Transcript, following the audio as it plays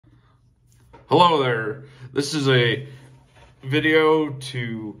Hello there. This is a video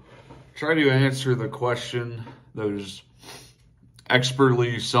to try to answer the question that was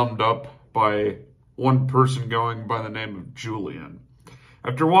expertly summed up by one person going by the name of Julian.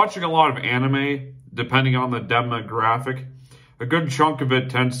 After watching a lot of anime, depending on the demographic, a good chunk of it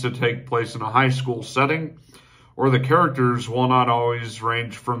tends to take place in a high school setting, or the characters will not always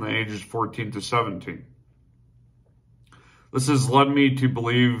range from the ages 14 to 17. This has led me to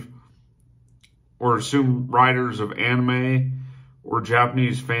believe or assume writers of anime or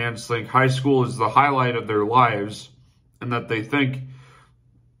Japanese fans think high school is the highlight of their lives and that they think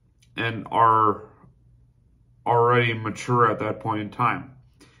and are already mature at that point in time.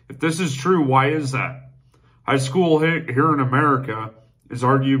 If this is true, why is that? High school here in America is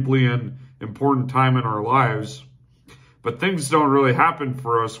arguably an important time in our lives, but things don't really happen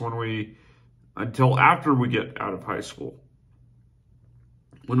for us until after we get out of high school.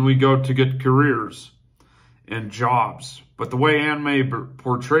 When we go to get careers and jobs. But the way anime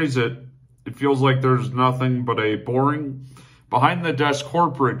portrays it, it feels like there's nothing but a boring, behind-the-desk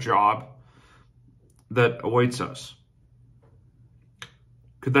corporate job that awaits us.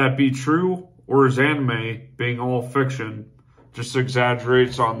 Could that be true? Or is anime, being all fiction, just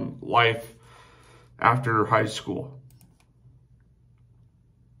exaggerates on life after high school?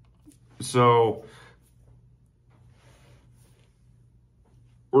 So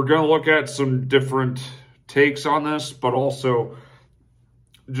we're going to look at some different takes on this, but also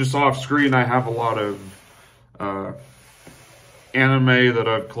just off screen, I have a lot of anime that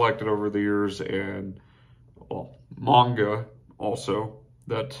I've collected over the years and manga also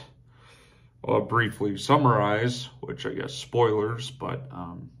that I'll briefly summarize, which I guess spoilers, but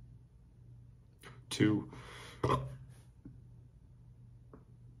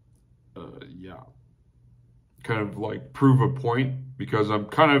kind of like prove a point, because I'm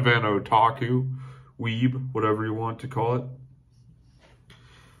kind of an otaku, weeb, whatever you want to call it.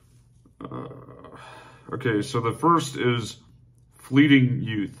 Okay, so the first is fleeting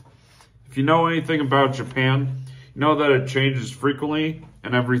youth. If you know anything about Japan, you know that it changes frequently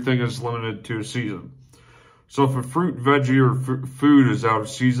and everything is limited to a season. So if a fruit, veggie, or food is out of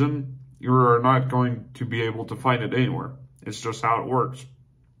season, you are not going to be able to find it anywhere. It's just how it works.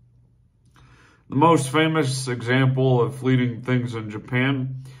 The most famous example of fleeting things in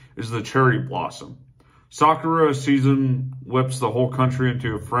Japan is the cherry blossom. Sakura season whips the whole country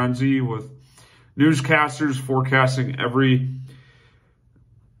into a frenzy, with newscasters forecasting every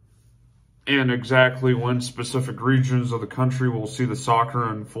and exactly when specific regions of the country will see the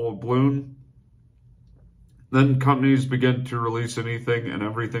sakura in full bloom. Then companies begin to release anything and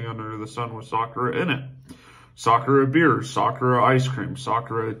everything under the sun with sakura in it. Sakura beer, sakura ice cream,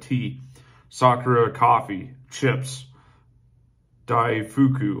 sakura tea, sakura coffee, chips,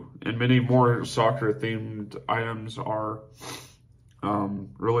 daifuku, and many more sakura-themed items are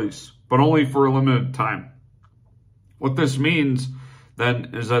released, but only for a limited time. What this means,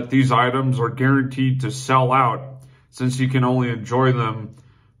 then, is that these items are guaranteed to sell out, since you can only enjoy them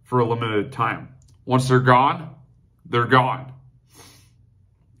for a limited time. Once they're gone, they're gone.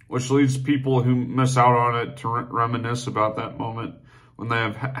 Which leads people who miss out on it to reminisce about that moment when they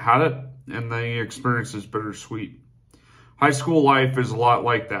have had it, and the experience is bittersweet. High school life is a lot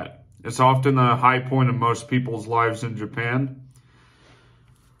like that. It's often the high point of most people's lives in Japan.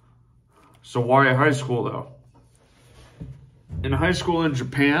 So why high school, though? In high school in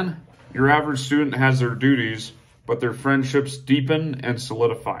Japan, your average student has their duties, but their friendships deepen and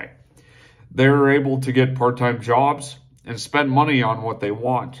solidify. They're able to get part-time jobs and spend money on what they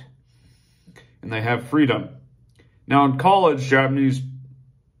want. And they have freedom. Now in college,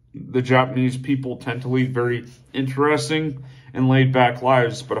 the Japanese people tend to lead very interesting and laid-back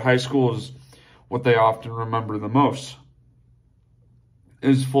lives, but high school is what they often remember the most. It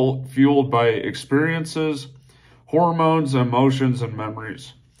is fueled by experiences, hormones, emotions, and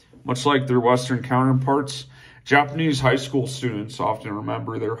memories. Much like their Western counterparts, Japanese high school students often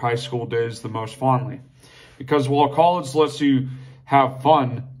remember their high school days the most fondly. Because while college lets you have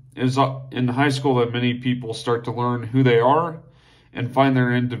fun, it is in high school that many people start to learn who they are and find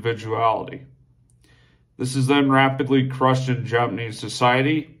their individuality. This is then rapidly crushed in Japanese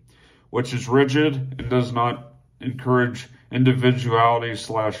society, which is rigid and does not encourage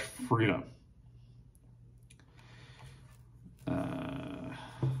individuality/freedom.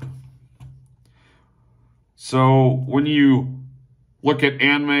 So when you look at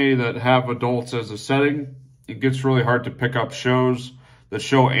anime that have adults as a setting, it gets really hard to pick up shows that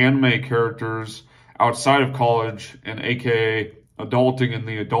show anime characters outside of college and aka adulting in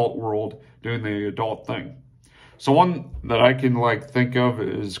the adult world, doing the adult thing. So one that I can like think of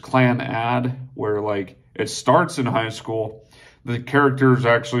is Clan Ad, where like it starts in high school. The characters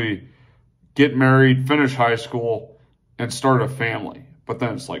actually get married, finish high school, and start a family. But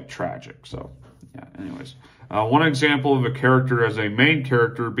then it's like tragic. So yeah, anyways. One example of a character as a main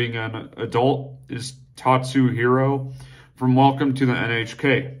character being an adult is Tatsuhiro from Welcome to the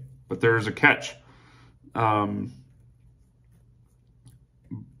NHK. But there is a catch.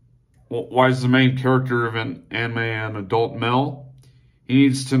 Why is the main character of an anime an adult male? He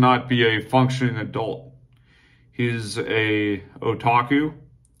needs to not be a functioning adult. He's a otaku,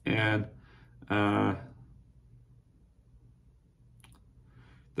 and then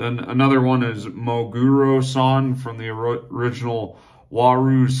another one is Moguro-san from the original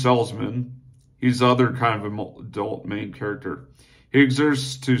Waru Salesman. He's the other kind of adult main character. He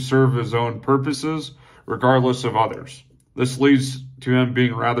exists to serve his own purposes, regardless of others. This leads to him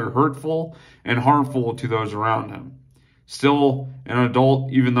being rather hurtful and harmful to those around him. Still an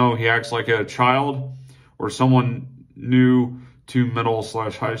adult, even though he acts like a child or someone new to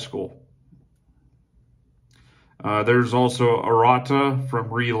middle/high school. There's also Arata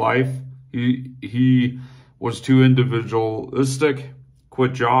from Real Life. He was too individualistic,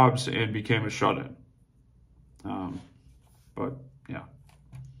 quit jobs, and became a shut-in. But yeah.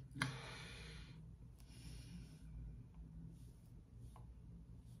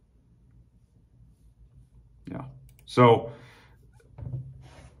 Yeah. So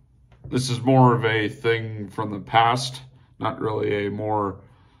this is more of a thing from the past, not really a more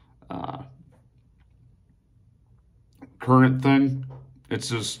current thing. It's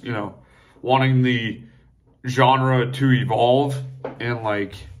just, you know, wanting the genre to evolve, and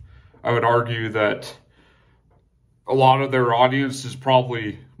like I would argue that a lot of their audience is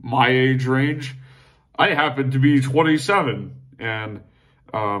probably my age range. I happen to be 27, and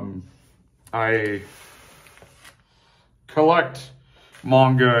I collect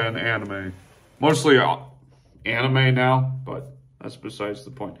manga and anime. Mostly anime now, but that's besides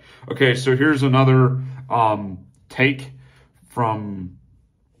the point. Okay, so here's another take from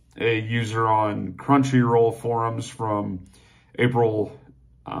a user on Crunchyroll forums from April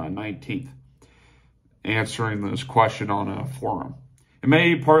 19th, answering this question on a forum. It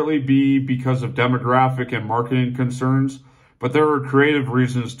may partly be because of demographic and marketing concerns, but there are creative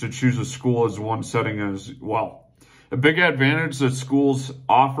reasons to choose a school as one setting as well. A big advantage that schools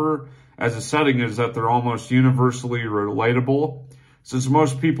offer as a setting is that they're almost universally relatable, since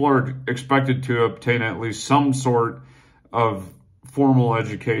most people are expected to obtain at least some sort of formal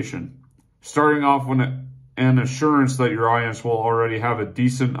education. Starting off with an assurance that your audience will already have a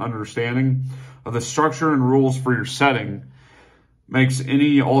decent understanding of the structure and rules for your setting makes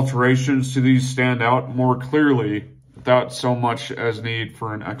any alterations to these stand out more clearly without so much as need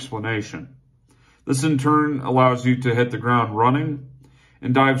for an explanation. This in turn allows you to hit the ground running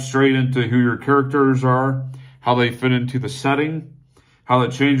and dive straight into who your characters are, how they fit into the setting, how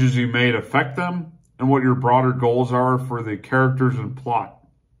the changes you made affect them, and what your broader goals are for the characters and plot.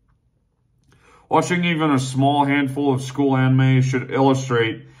 Watching even a small handful of school anime should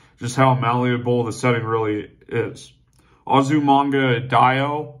illustrate just how malleable the setting really is. Azumanga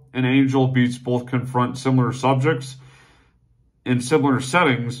Daioh and Angel Beats both confront similar subjects in similar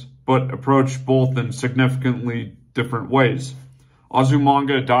settings, but approach both in significantly different ways.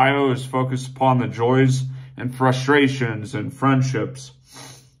 Azumanga Daioh is focused upon the joys and frustrations and friendships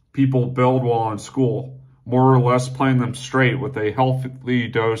people build while in school, more or less playing them straight with a healthy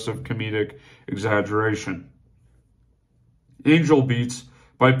dose of comedic exaggeration. Angel Beats,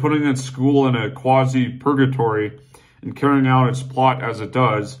 by putting its school in a quasi-purgatory and carrying out its plot as it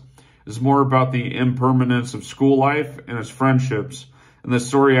does, is more about the impermanence of school life and its friendships, and the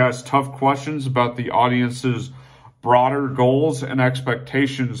story asks tough questions about the audience's broader goals and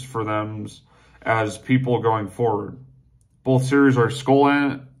expectations for them as people going forward. Both series are school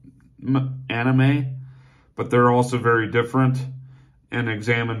anime, but they're also very different and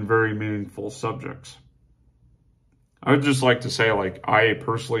examine very meaningful subjects. I would just like to say, like, I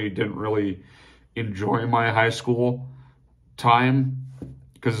personally didn't really enjoy my high school time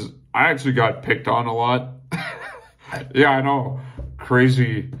because I actually got picked on a lot. Yeah, I know.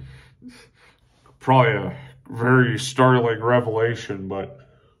 Crazy. Probably a very startling revelation, but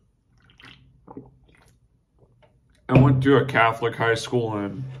I went to a Catholic high school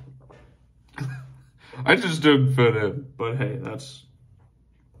and I just didn't fit in. But hey, that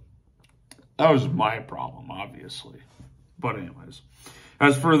was my problem, obviously. But anyways,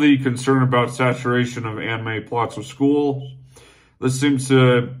 as for the concern about saturation of anime plots with schools, this seems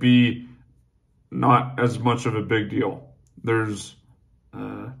to be not as much of a big deal. There's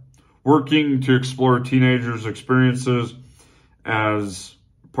working to explore teenagers' experiences as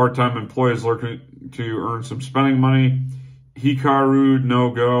part-time employees looking to earn some spending money. Hikaru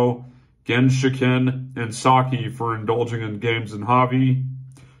no Go, Genshiken, and Saki for indulging in games and hobby.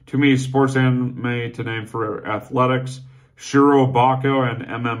 Too many sports anime to name for athletics. Shiro Bako and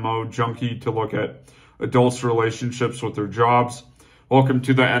MMO Junkie to look at adults' relationships with their jobs. Welcome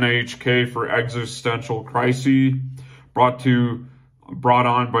to the NHK for existential crises brought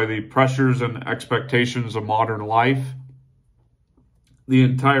on by the pressures and expectations of modern life. The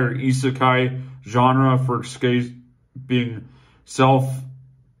entire isekai genre for escaping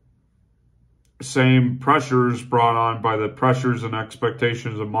same pressures brought on by the pressures and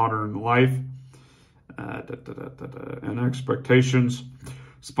expectations of modern life. And expectations.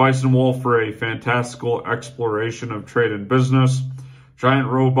 Spice and Wolf for a fantastical exploration of trade and business. Giant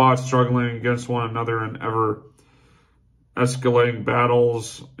robots struggling against one another in ever escalating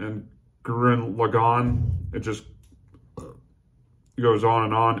battles. And Gurren Lagann. It just goes on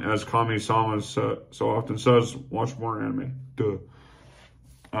and on, as Kami-sama so often says. Watch more anime. Duh.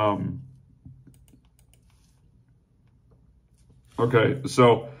 Okay,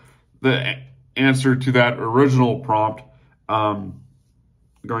 so the answer to that original prompt,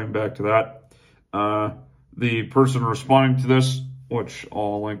 going back to that, the person responding to this, which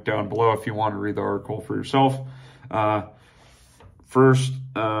I'll link down below if you want to read the article for yourself. First,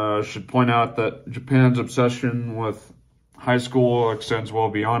 should point out that Japan's obsession with high school extends well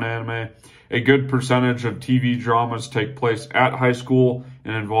beyond anime. A good percentage of TV dramas take place at high school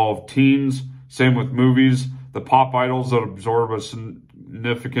and involve teens. Same with movies. The pop idols that absorb a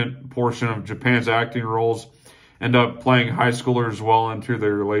significant portion of Japan's acting roles end up playing high schoolers well into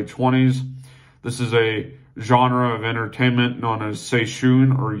their late 20s. This is a genre of entertainment known as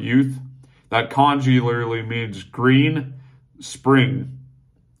seishun, or youth. That kanji literally means green, spring.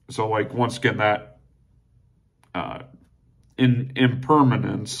 So, like, once again, that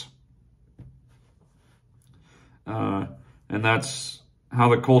impermanence. And that's how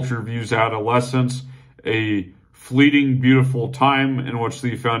the culture views adolescence, a fleeting, beautiful time in which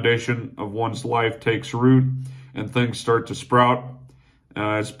the foundation of one's life takes root and things start to sprout.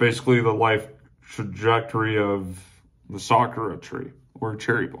 It's basically the life trajectory of the sakura tree or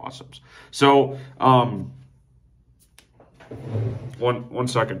cherry blossoms. So, one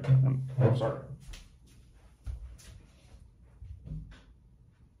second. I'm sorry.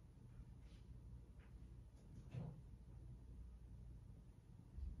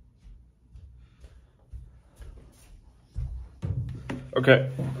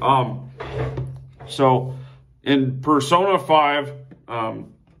 Okay, so in Persona 5,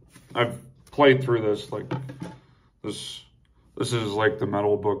 I've played through this, like, this is like the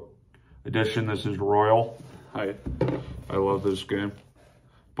Metal Book edition. This is Royal. I love this game.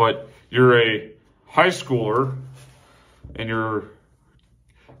 But you're a high schooler, and your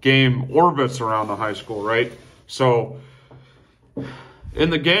game orbits around the high school, right? So, in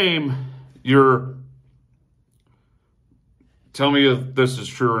the game, you're... Tell me if this is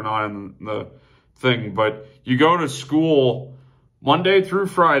true or not in the thing, but you go to school Monday through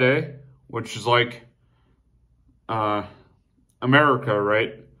Friday, which is like America,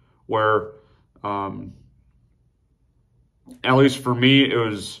 right? Where, at least for me, it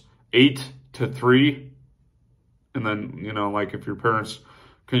was 8 to 3. And then, you know, like if your parents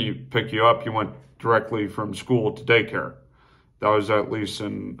couldn't pick you up, you went directly from school to daycare. That was at least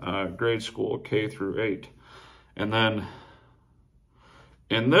in grade school, K through 8. And then...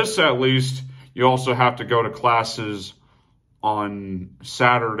 in this, at least, you also have to go to classes on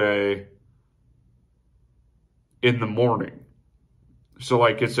Saturday in the morning. So,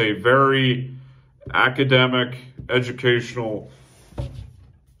 like, it's a very academic, educational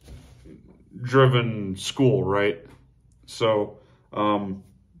driven school, right? So,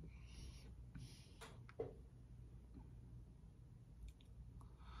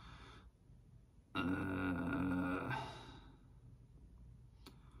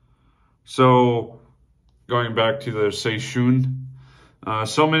 So, going back to the seishun,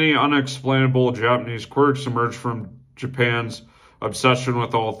 so many unexplainable Japanese quirks emerge from Japan's obsession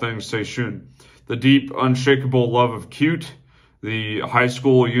with all things seishun. The deep, unshakable love of cute, the high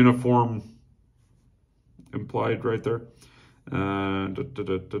school uniform implied right there.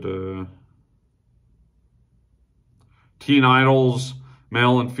 Teen idols,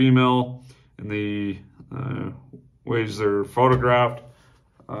 male and female, and the ways they're photographed.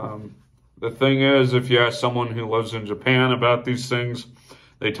 The thing is, if you ask someone who lives in Japan about these things,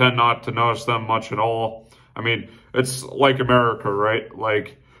 they tend not to notice them much at all. I mean, it's like America, right?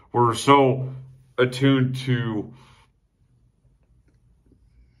 Like, we're so attuned to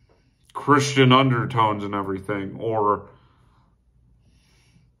Christian undertones and everything, or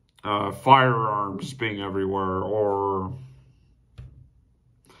firearms being everywhere, or,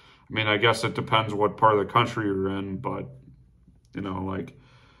 I mean, I guess it depends what part of the country you're in, but, you know, like,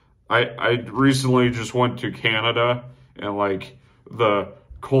 I recently just went to Canada, and, like, the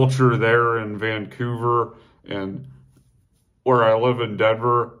culture there in Vancouver and where I live in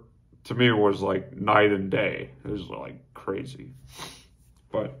Denver, to me, was like night and day. It was like crazy.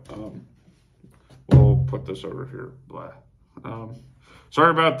 But we'll put this over here. Blah.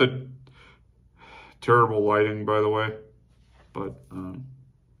 Sorry about the terrible lighting, by the way. But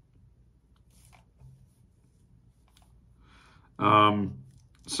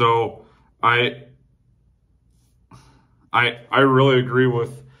so I really agree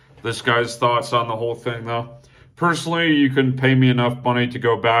with this guy's thoughts on the whole thing, though. Personally, you couldn't pay me enough money to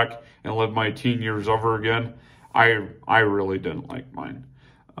go back and live my teen years over again. I really didn't like mine.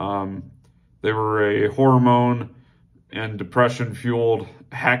 They were a hormone and depression-fueled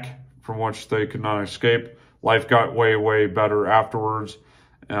heck from which they could not escape. Life got way, way better afterwards.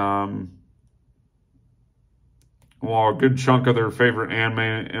 While a good chunk of their favorite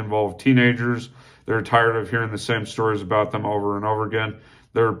anime involved teenagers, they're tired of hearing the same stories about them over and over again.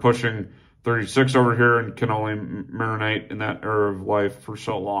 They're pushing 36 over here and can only marinate in that era of life for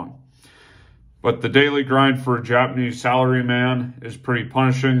so long. But the daily grind for a Japanese salaryman is pretty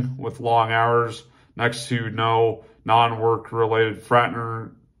punishing, with long hours next to no non-work related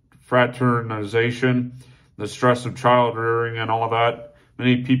fraternization, the stress of child rearing and all that.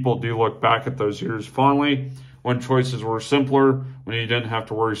 Many people do look back at those years fondly, when choices were simpler, when you didn't have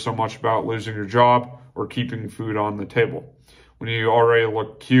to worry so much about losing your job or keeping food on the table. When you already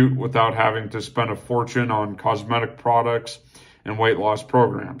look cute without having to spend a fortune on cosmetic products and weight loss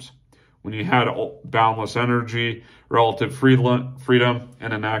programs. When you had boundless energy, relative freedom,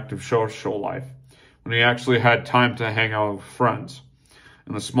 and an active social life. When you actually had time to hang out with friends.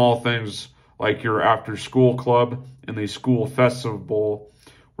 And the small things like your after-school club and the school festival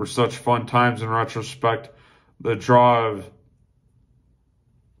were such fun times in retrospect. The draw of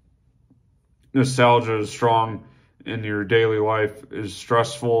nostalgia is strong in your daily life is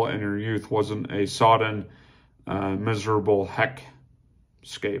stressful, and your youth wasn't a sodden, miserable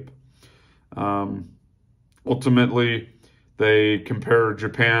heckscape. Ultimately, they compare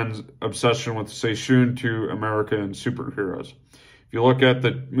Japan's obsession with seishun to American superheroes. If you look at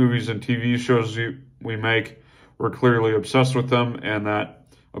the movies and TV shows we make, we're clearly obsessed with them, and that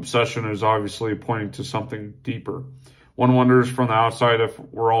obsession is obviously pointing to something deeper. One wonders from the outside if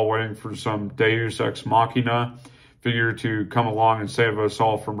we're all waiting for some deus ex machina figure to come along and save us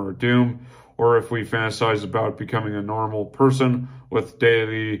all from our doom, or if we fantasize about becoming a normal person with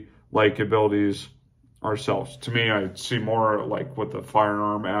daily-like abilities ourselves. To me, I see more like with the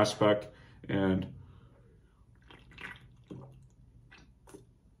firearm aspect and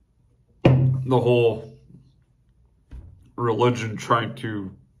the whole religion trying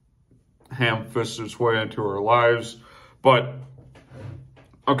to ham-fist its way into our lives. But,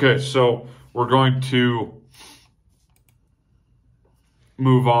 okay, so we're going to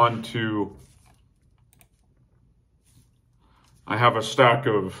move on to, I have a stack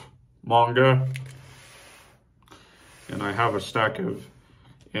of manga, and I have a stack of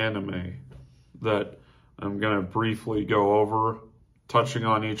anime that I'm going to briefly go over, touching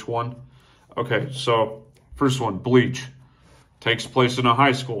on each one. Okay, so first one, Bleach, takes place in a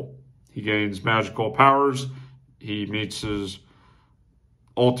high school. He gains magical powers. He meets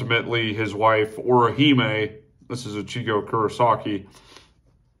ultimately his wife, Orihime. This is Ichigo Kurosaki.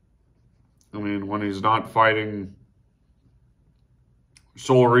 I mean, when he's not fighting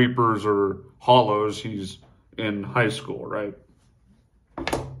Soul Reapers or Hollows, he's in high school, right?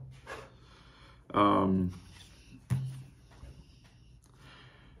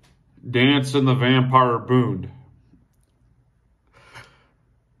 Dance in the Vampire Boon.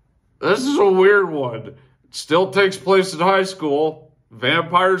 This is a weird one. It still takes place in high school.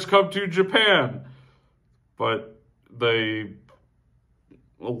 Vampires come to Japan, but they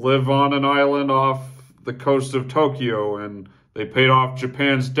live on an island off the coast of Tokyo, and they paid off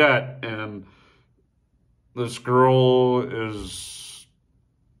Japan's debt, and this girl is,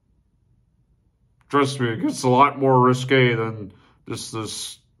 trust me, it gets a lot more risque than just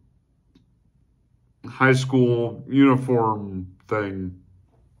this high school uniform thing.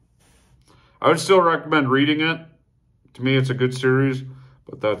 I would still recommend reading it. To me, it's a good series,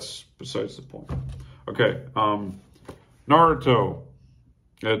 but that's besides the point. Okay, Naruto.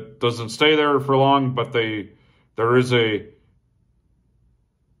 It doesn't stay there for long, but they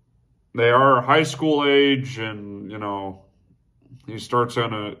are high school age, and, you know, he starts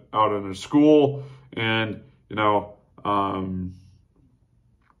out in a school, and, you know, I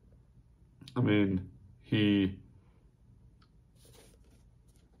mean, he,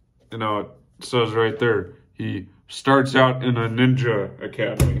 you know, it says right there, he starts out in a ninja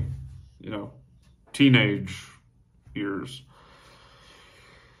academy, you know, teenage years.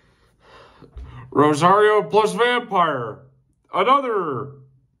 Rosario plus Vampire, another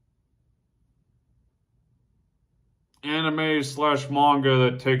anime slash manga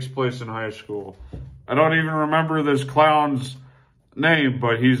that takes place in high school. I don't even remember this clown's name,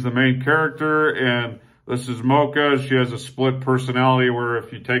 but he's the main character, and this is Mocha. She has a split personality where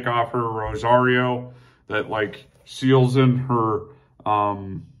if you take off her Rosario, that like seals in her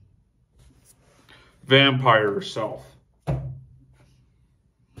vampire self.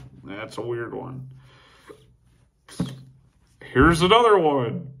 That's a weird one. Here's another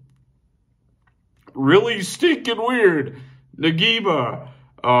one. Really stinking weird. Nagiba.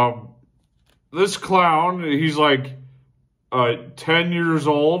 This clown, he's like 10 years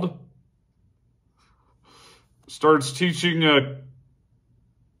old. Starts teaching a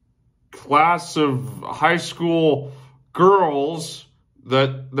class of high school girls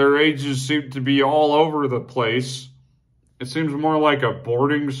that their ages seem to be all over the place. It seems more like a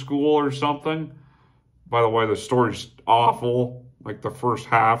boarding school or something. By the way, the story's awful, like the first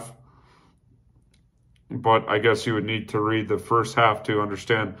half. But I guess you would need to read the first half to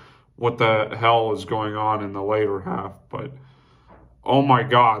understand what the hell is going on in the later half. But, oh my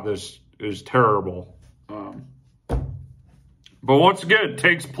God, this is terrible. But once again, it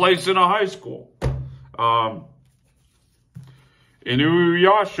takes place in a high school.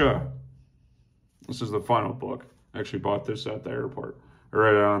 Inuyasha. This is the final book. I actually bought this at the airport.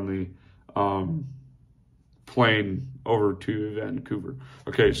 Right on the plane over to Vancouver.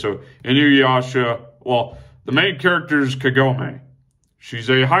 Okay, so Inuyasha. Well, the main character is Kagome. She's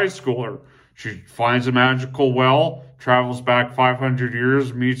a high schooler. She finds a magical well, travels back 500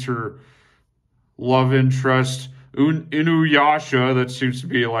 years, meets her love interest, Inuyasha. That seems to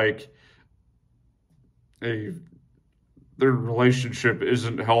be like their relationship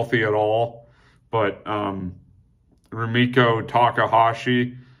isn't healthy at all. But Rumiko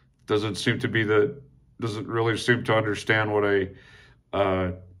Takahashi doesn't really seem to understand what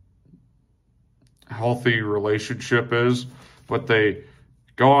a healthy relationship is. But they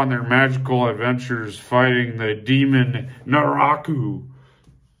go on their magical adventures fighting the demon Naraku.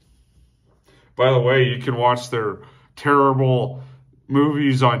 By the way, you can watch their terrible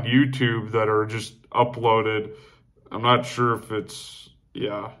movies on YouTube that are just uploaded. I'm not sure if it's,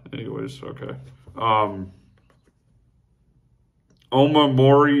 yeah, anyways, okay.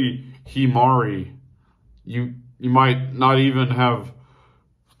 Omamori Himari. You might not even have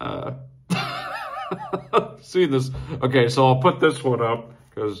seen this. Okay, so I'll put this one up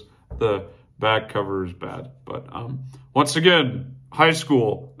because the back cover is bad. But once again, high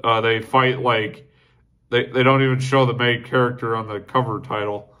school, they fight like they don't even show the main character on the cover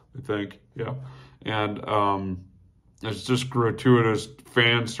title, I think. Yeah. And it's just gratuitous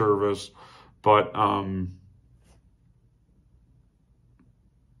fan service. But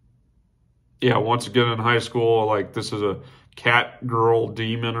yeah, once again in high school, like this is a cat girl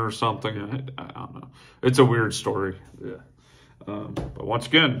demon or something. I don't know. It's a weird story. Yeah. But once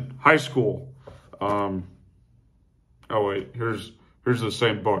again, high school. Oh wait, here's the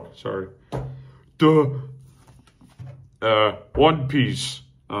same book. Sorry. Duh. One Piece.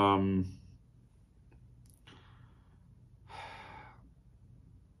 I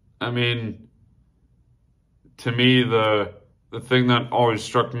mean, to me, the thing that always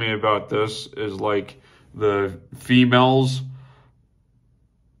struck me about this is like the females.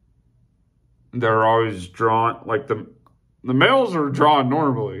 They're always drawn, like the males are drawn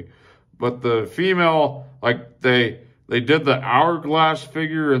normally, but the female, like they did the hourglass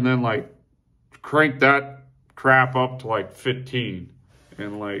figure and then like cranked that crap up to like 15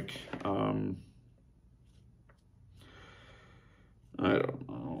 and like I don't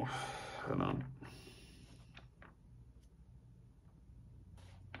know. Hold on.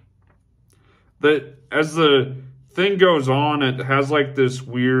 As the thing goes on, it has like this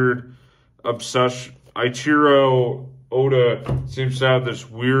weird obsession. Ichiro Oda seems to have this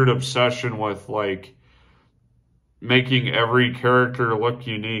weird obsession with like making every character look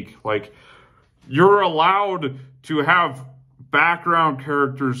unique. Like you're allowed to have background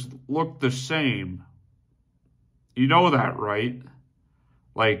characters look the same. You know that, right?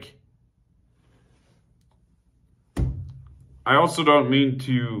 Like, I also don't mean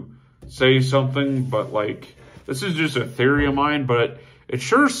to say something, but like, this is just a theory of mine, but it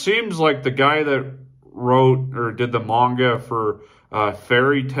sure seems like the guy that wrote or did the manga for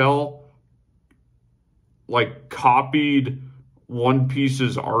Fairy Tail, like copied One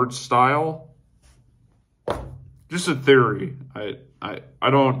Piece's art style. Just a theory. I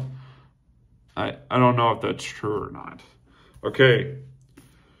don't know if that's true or not. Okay.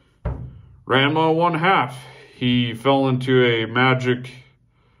 Ranma 1/2. He fell into a magic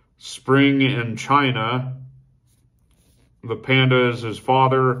spring in China. The panda is his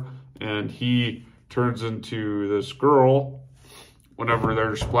father, and he turns into this girl whenever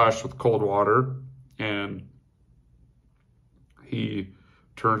they're splashed with cold water, and he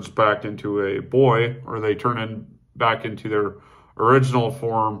turns back into a boy, or they turn back into their original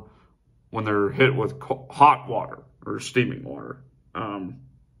form when they're hit with hot water or steaming water.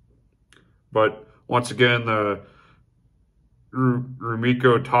 But once again, the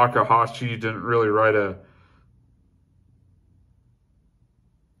Rumiko Takahashi didn't really write a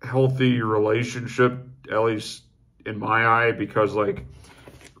healthy relationship, at least in my eye, because like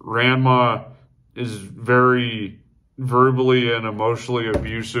Ranma is very verbally and emotionally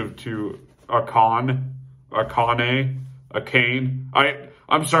abusive to Akane.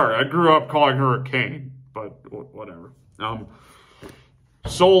 I'm sorry, I grew up calling her a Kane, but whatever.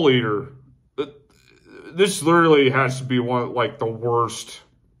 Soul Eater. This literally has to be one of, like, the worst.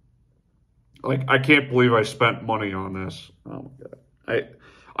 Like, I can't believe I spent money on this. Oh my god.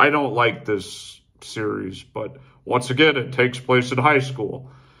 I don't like this series, but once again, it takes place in high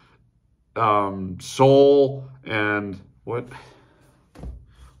school. Soul and what's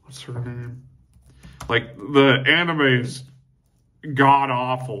her name? Like, the anime is god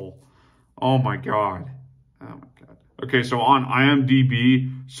awful. Oh my god. Oh my god. Okay, so on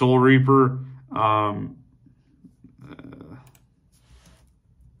IMDb, Soul Reaper,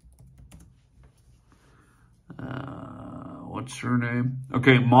 what's her name?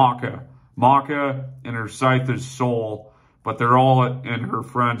 Okay, Maka. Maka and her scythe is Soul, but they're all, and her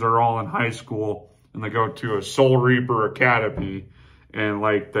friends are all in high school, and they go to a Soul Reaper Academy, and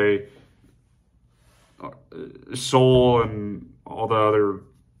like Soul and all the other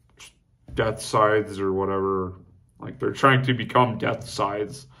death scythes or whatever, like they're trying to become death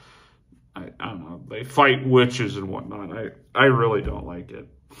scythes. I don't know. They fight witches and whatnot. I really don't like it.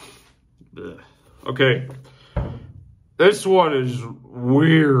 Ugh. Okay. This one is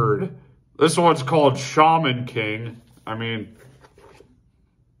weird. This one's called Shaman King. I mean,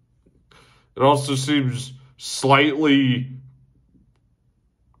 it also seems slightly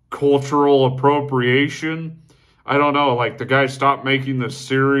cultural appropriation. I don't know. Like, the guy stopped making this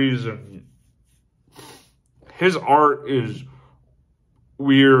series, and his art is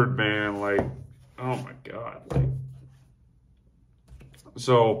weird, man. Like, oh my god. Like,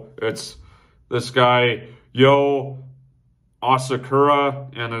 so it's this guy, Yo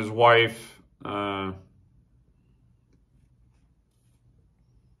Asakura, and his wife,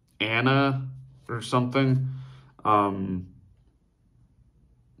 Anna or something.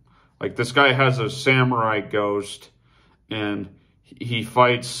 Like, this guy has a samurai ghost, and he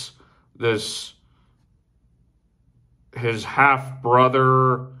fights his half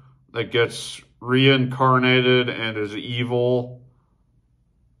brother that gets reincarnated and is evil.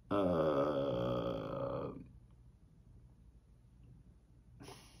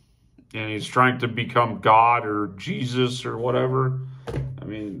 And he's trying to become God or Jesus or whatever. I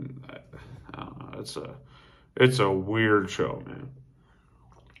mean, I don't know. It's a weird show, man.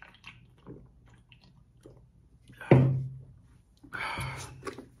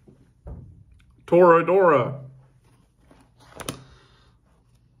 Toradora.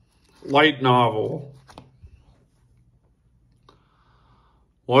 Light novel.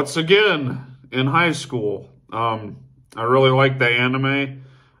 Once again, in high school. I really like the anime.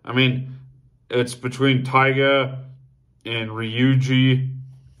 I mean, it's between Taiga and Ryuji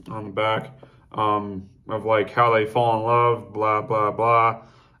on the back, of like how they fall in love, blah, blah, blah.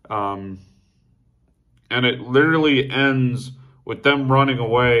 And it literally ends with them running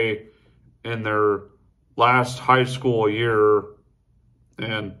away in their last high school year.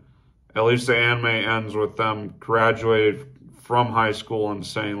 And at least the anime ends with them graduated from high school and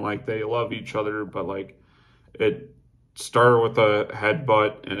saying like they love each other, but like it started with a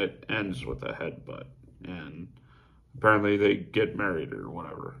headbutt and it ends with a headbutt, and apparently they get married or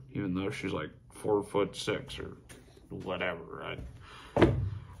whatever, even though she's like 4'6" or whatever.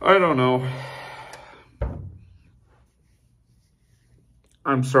 I don't know.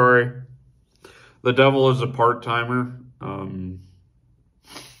 I'm sorry. The devil is a part-timer.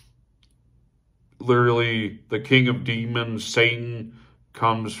 Literally, the king of demons, Satan,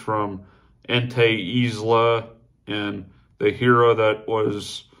 comes from Ente Isla, and the hero that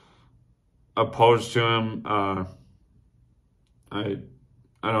was opposed to him. I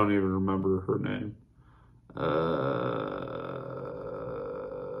don't even remember her name.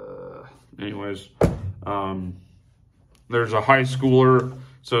 Anyways, there's a high schooler,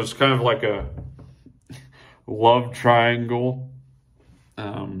 so it's kind of like a love triangle.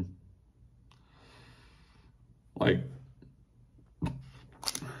 Like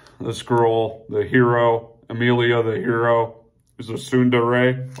this girl, the hero, Amelia, the hero, is a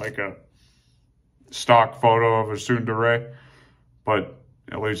tsundere, like a stock photo of a tsundere, but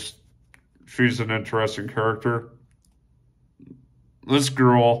at least she's an interesting character. This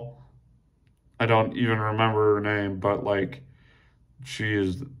girl, I don't even remember her name, but like, she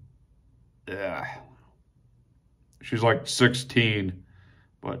is, yeah, she's like 16,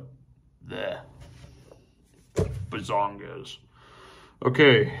 but the bazongas.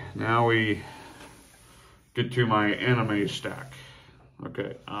 Okay, now we get to my anime stack.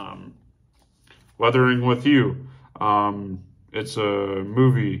 Okay, Weathering with You. It's a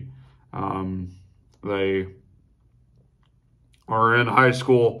movie. They are in high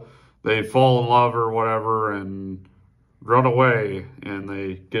school, they fall in love or whatever and run away, and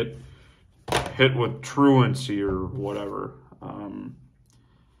they get hit with truancy or whatever.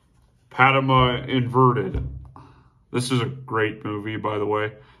 Padma Inverted. This is a great movie, by the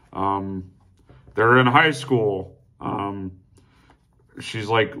way. They're in high school. She's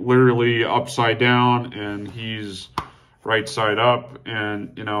like literally upside down and he's right side up,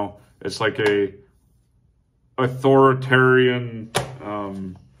 and you know, it's like a authoritarian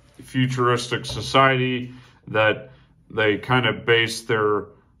futuristic society that they kind of base their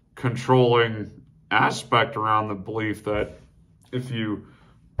controlling aspect around the belief that if you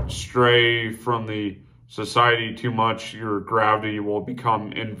stray from the society too much, your gravity will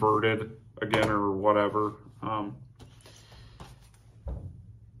become inverted again or whatever.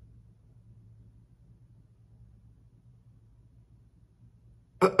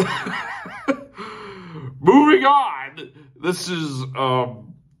 Moving on. This is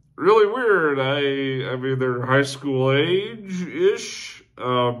really weird. I mean, they're high school age-ish.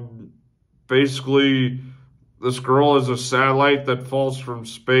 Basically, this girl is a satellite that falls from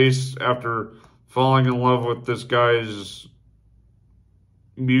space after falling in love with this guy's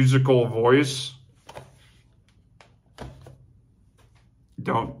musical voice.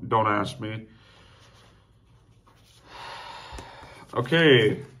 Don't ask me.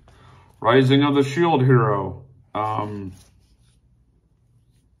 Okay, Rising of the Shield Hero.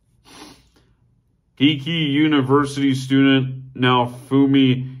 Geeky University student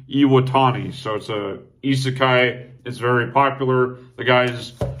Naofumi Iwatani. So it's a isekai. It's very popular. The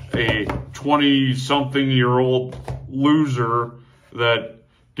guy's a 20-something-year-old loser that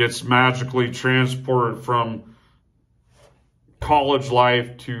gets magically transported from college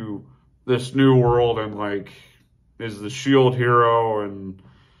life to this new world and like is the shield hero, and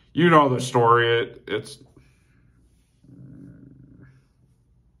you know the story. It's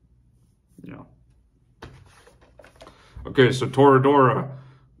yeah. Okay, so Toradora.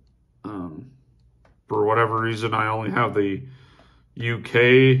 For whatever reason, I only have the UK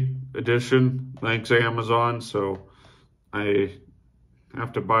edition. Thanks, Amazon. So I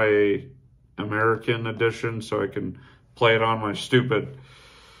have to buy a American edition so I can play it on my stupid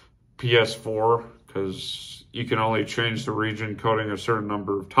PS4, because you can only change the region coding a certain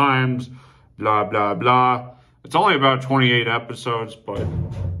number of times, blah, blah, blah. It's only about 28 episodes, but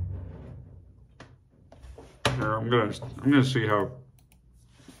here, I'm gonna see how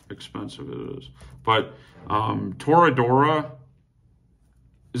expensive it is. But Toradora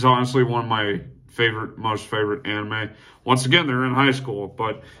is honestly one of my most favorite anime. Once again, they're in high school,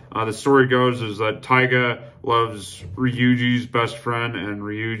 but the story goes is that Taiga loves Ryuji's best friend, and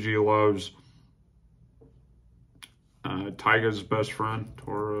Ryuji loves Taiga's best friend.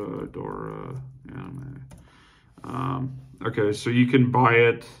 Toradora anime. Okay, so you can buy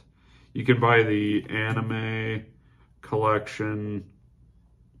it. You can buy the anime collection.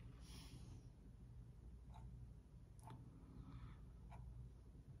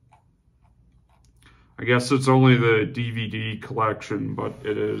 I guess it's only the DVD collection, but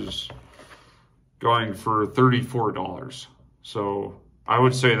it is going for $34. So I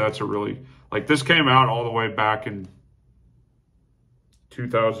would say that's a really, like, this came out all the way back in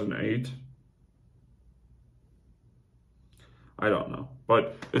 2008. I don't know,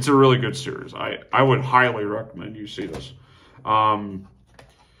 but it's a really good series. I would highly recommend you see this. Code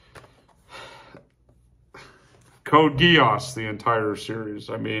Geass, the entire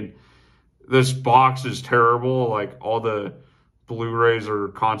series. I mean, this box is terrible. Like, all the Blu-rays are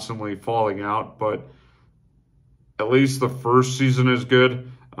constantly falling out, but at least the first season is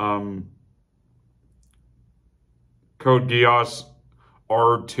good. Code Geass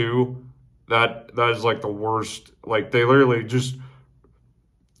R2. That is like the worst. Like they literally just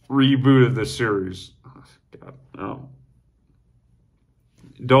rebooted the series. God, no.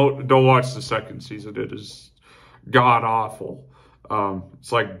 Don't watch the second season. It is god awful.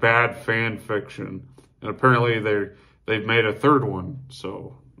 It's like bad fan fiction, and apparently they've made a third one.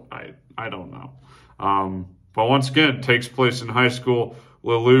 So I don't know. But once again, it takes place in high school.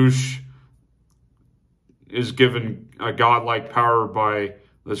 Lelouch is given a godlike power by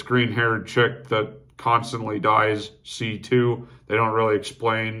this green-haired chick that constantly dies, C2. They don't really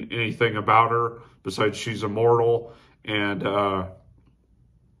explain anything about her besides she's immortal, and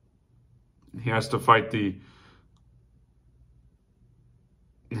he has to fight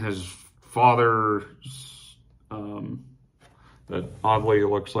his father, that oddly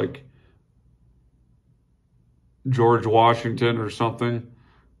looks like George Washington or something.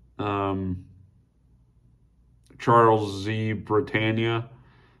 Charles Z. Britannia.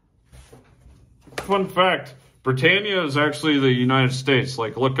 Fun fact, Britannia is actually the United States.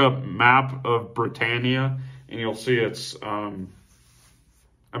 Like, look up map of Britannia, and you'll see it's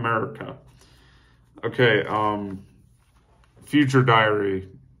America. Okay, Future Diary.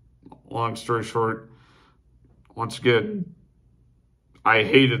 Long story short, once again, I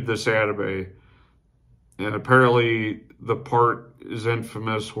hated this anime. And apparently the part is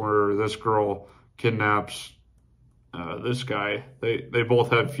infamous where this girl kidnaps this guy. They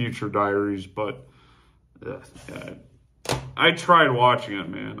both have future diaries, but I tried watching it,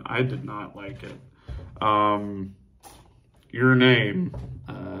 man. I did not like it. Your Name,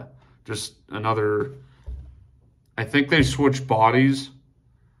 just another. I think they switch bodies,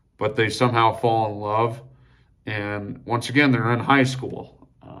 but they somehow fall in love, and once again they're in high school.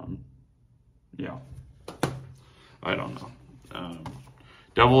 Yeah, I don't know.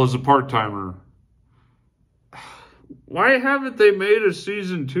 Devil is a Part-Timer. Why haven't they made a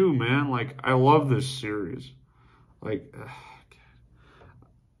season 2, man? Like, I love this series. Like,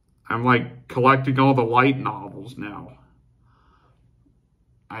 I'm like collecting all the light novels now.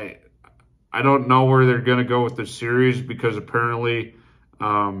 I don't know where they're gonna go with the series, because apparently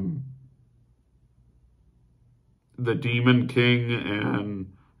the Demon King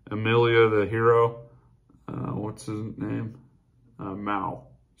and Amelia the hero, what's his name? Mao.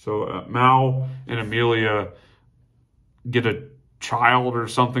 So Mao and Amelia get a child or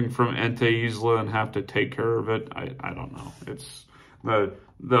something from Ente Isla and have to take care of it. I don't know. It's the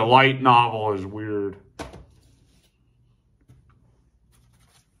light novel is weird.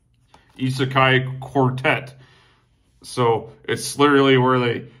 Isekai Quartet. So it's literally where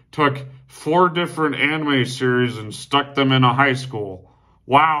they took 4 different anime series and stuck them in a high school.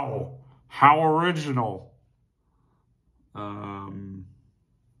 Wow, how original. I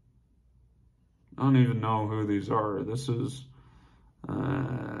don't even know who these are. This is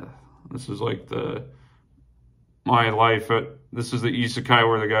like my life this is the isekai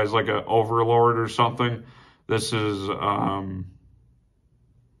where the guy's like an overlord or something. This is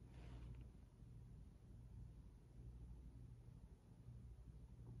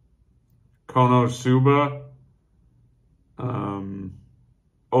Konosuba,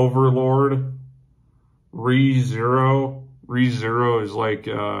 Overlord, ReZero. ReZero is like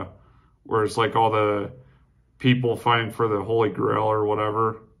where it's like all the people fighting for the Holy Grail or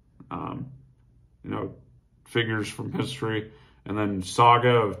whatever, you know, figures from history. And then Saga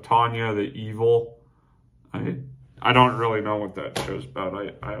of Tanya the Evil. I don't really know what that show's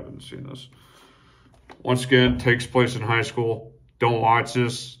about. I haven't seen this. Once again, takes place in high school. Don't watch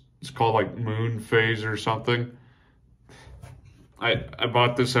this. It's called like Moon Phase or something. I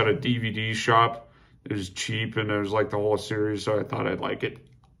bought this at a DVD shop. It was cheap and it was like the whole series, so I thought I'd like it.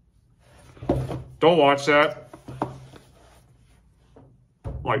 Don't watch that.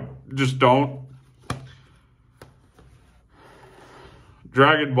 Like, just don't.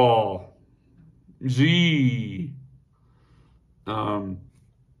 Dragon Ball Z.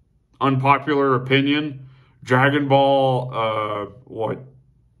 Unpopular opinion. Dragon Ball,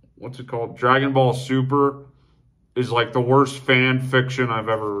 what's it called? Dragon Ball Super is like the worst fan fiction I've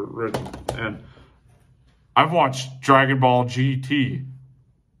ever written. And I've watched Dragon Ball GT.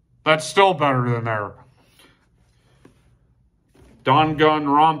 That's still better than there.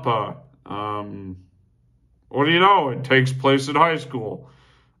 Danganronpa. What do you know? It takes place in high school.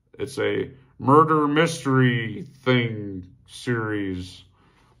 It's a murder mystery thing series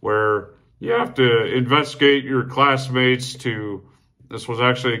where you have to investigate your classmates to... This was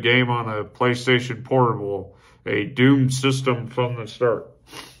actually a game on a PlayStation Portable, a doomed system from the start,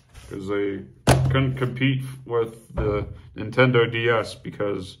 because they couldn't compete with the Nintendo DS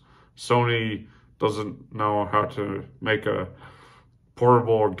because Sony doesn't know how to make a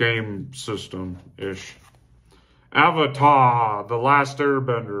portable game system-ish. Avatar, The Last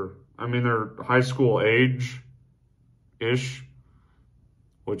Airbender. I mean, they're high school age-ish.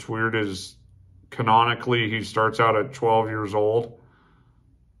 What's weird is canonically he starts out at 12 years old.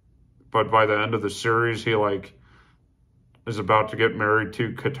 But by the end of the series, he like is about to get married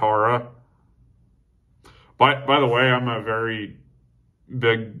to Katara. By the way, I'm a very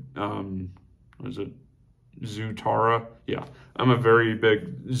big, was it Zutara? Yeah, I'm a very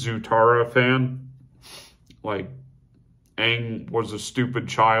big Zutara fan. Like, Aang was a stupid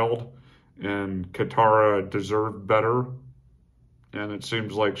child, and Katara deserved better. And it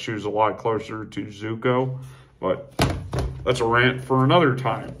seems like she was a lot closer to Zuko. But that's a rant for another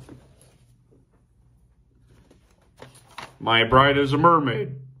time. My Bride is a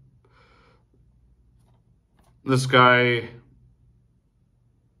Mermaid. This guy,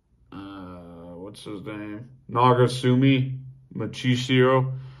 what's his name? Nagasumi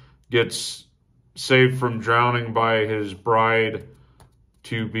Machicio gets saved from drowning by his bride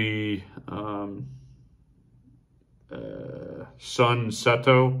to be Sun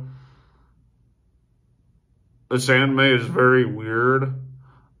Seto. This anime is very weird.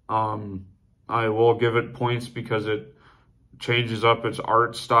 I will give it points because it changes up its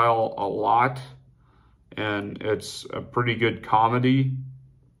art style a lot, and it's a pretty good comedy.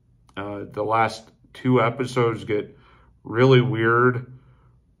 The last 2 episodes get really weird,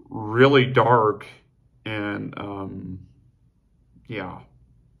 really dark, and yeah.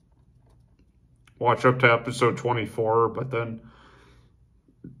 Watch up to episode 24, but then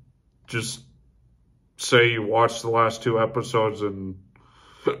just say you watch the last 2 episodes and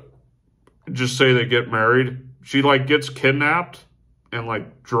just say they get married. She like gets kidnapped and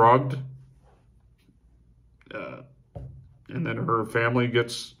like drugged, and then her family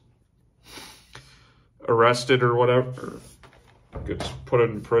gets arrested or whatever, or gets put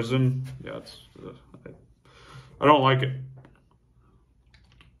in prison. Yeah, I don't like it.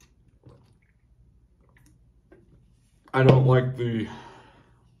 I don't like the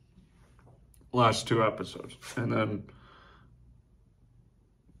last 2 episodes. And then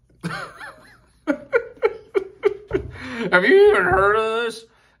have you even heard of this?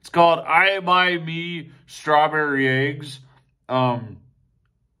 It's called I My Me Strawberry Eggs.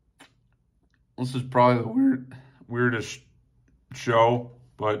 This is probably the weirdest show,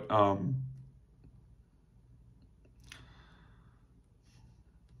 but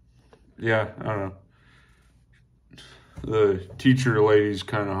yeah, I don't know. The teacher lady's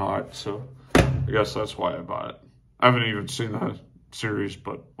kind of hot, so I guess that's why I bought it. I haven't even seen the series,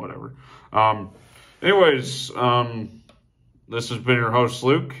 but whatever. Anyways, this has been your host,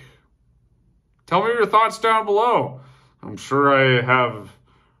 Luke. Tell me your thoughts down below. I'm sure I have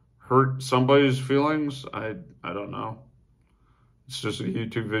hurt somebody's feelings. I don't know. It's just a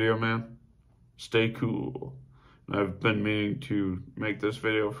YouTube video, man. Stay cool. I've been meaning to make this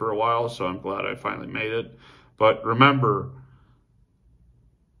video for a while, so I'm glad I finally made it. But remember,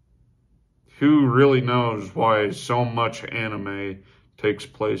 who really knows why so much anime takes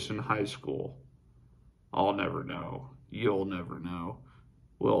place in high school? I'll never know. You'll never know.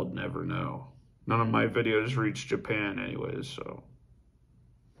 We'll never know. None of my videos reach Japan anyways, so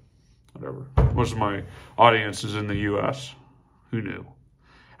whatever. Most of my audience is in the US. Who knew?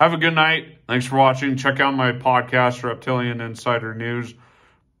 Have a good night. Thanks for watching. Check out my podcast, Reptilian Insider News.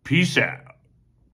 Peace out.